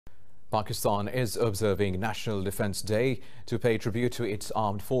Pakistan is observing National Defence Day to pay tribute to its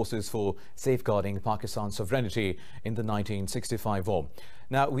armed forces for safeguarding Pakistan's sovereignty in the 1965 war.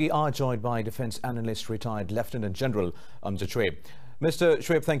 Now, we are joined by Defence Analyst retired Lieutenant General Amjad Shoaib. Mr.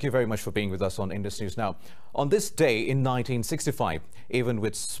 Shoaib, thank you very much for being with us on Indus News. Now, on this day in 1965, even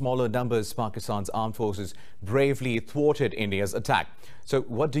with smaller numbers, Pakistan's armed forces bravely thwarted India's attack. So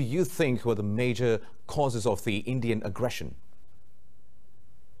what do you think were the major causes of the Indian aggression?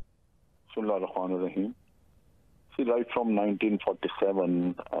 See, right from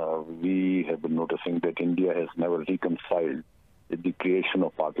 1947, we have been noticing that India has never reconciled with the creation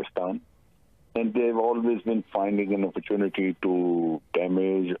of Pakistan. And they've always been finding an opportunity to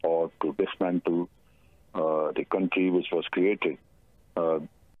damage or to dismantle the country which was created.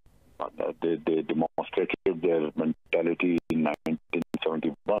 They demonstrated their mentality in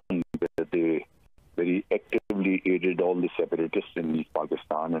 1971, where they very actively aided all the separatists in East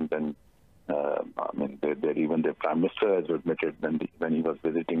Pakistan, and then even their Prime Minister has admitted when he was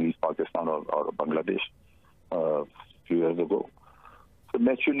visiting East Pakistan or Bangladesh a few years ago. So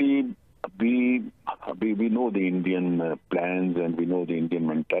naturally, we know the Indian plans and we know the Indian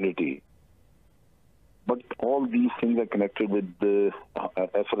mentality. But all these things are connected with, as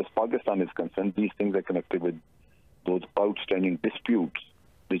far as Pakistan is concerned, these things are connected with those outstanding disputes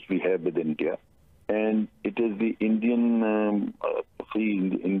which we have with India. And it is the Indian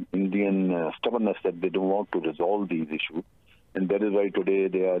Indian stubbornness that they don't want to resolve these issues. And that is why today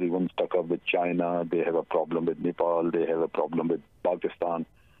they are even stuck up with China. They have a problem with Nepal. They have a problem with Pakistan,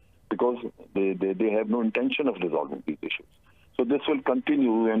 because they have no intention of resolving these issues. So this will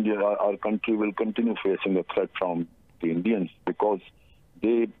continue, and our country will continue facing a threat from the Indians, because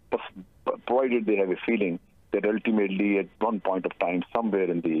provided they have a feeling that ultimately at one point of time, somewhere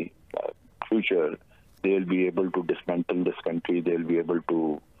in the future, they'll be able to dismantle this country, they'll be able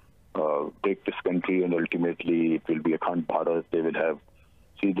to take this country, and ultimately it will be a Akhand Bharat. They will have,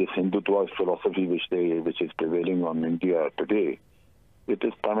 see, this Hindutva philosophy which is prevailing on India today. It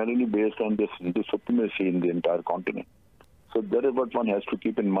is primarily based on this Hindu supremacy in the entire continent. So that is what one has to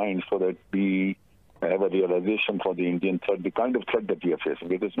keep in mind, so that we have a realization for the Indian threat, the kind of threat that we are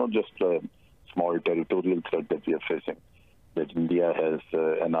facing. It is not just a small territorial threat that we are facing, that India has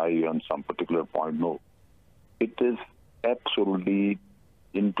an eye on some particular point. No. It is absolutely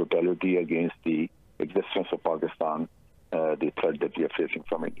in totality against the existence of Pakistan, the threat that we are facing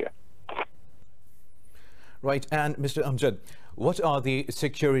from India. Right. And Mr. Amjad, what are the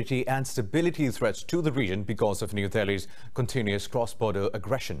security and stability threats to the region because of New Delhi's continuous cross-border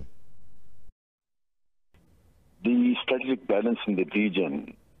aggression? The strategic balance in the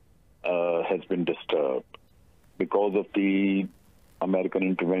region has been disturbed because of the American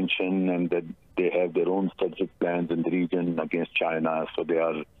intervention, and that they have their own strategic plans in the region against China. So they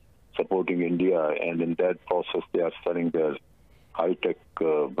are supporting India, and in that process they are selling their high-tech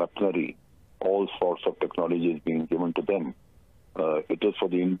weaponry. All sorts of technology is being given to them. It is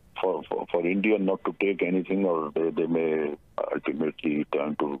for India not to take anything, or they may ultimately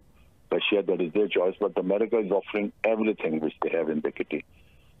turn to Russia. That is their choice. But America is offering everything which they have in the kitty.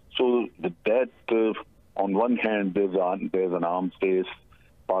 So with that, on one hand, there's an arms race.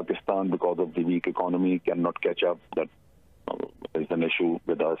 Pakistan, because of the weak economy, cannot catch up. That is an issue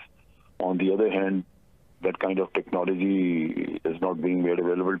with us. On the other hand, that kind of technology is not being made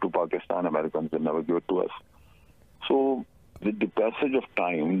available to Pakistan. Americans will never give it to us. So with the passage of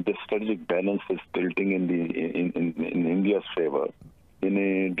time, the strategic balance is tilting in India's favor in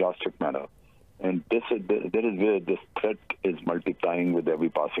a drastic manner. And that is where this threat is multiplying with every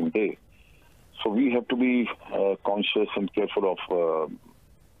passing day. So we have to be conscious and careful of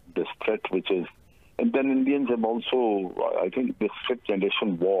this threat, which is. And then Indians have also, I think, this fifth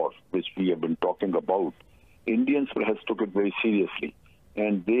generation war, which we have been talking about, Indians has took it very seriously,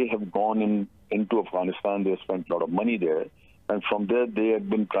 and they have gone into Afghanistan. They have spent a lot of money there, and from there they have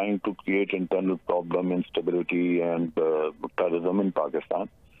been trying to create internal problem, instability, and terrorism in Pakistan,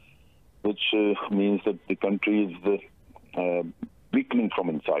 which means that the country is weakening from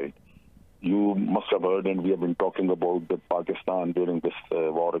inside. You must have heard, and we have been talking about, that Pakistan during this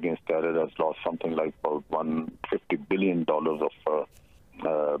war against terror has lost something like about $150 billion of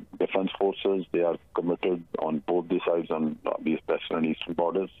defense forces. They are committed on both the sides, on the western and eastern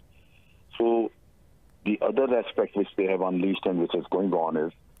borders. So the other aspect which they have unleashed and which is going on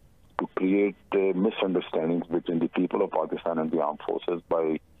is to create misunderstandings between the people of Pakistan and the armed forces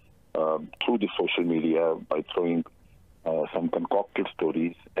by through the social media, by throwing some concocted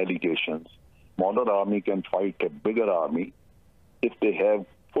stories, allegations. Smaller army can fight a bigger army if they have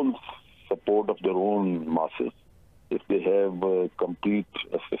full support of their own masses, if they have complete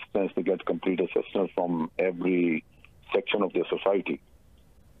assistance sense they get complete assistance from every section of their society,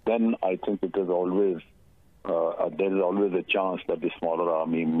 then I think it is always there is always a chance that the smaller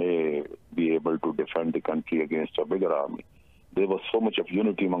army may be able to defend the country against a bigger army. There was so much of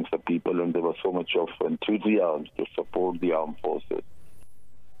unity amongst the people, and there was so much of enthusiasm to support the armed forces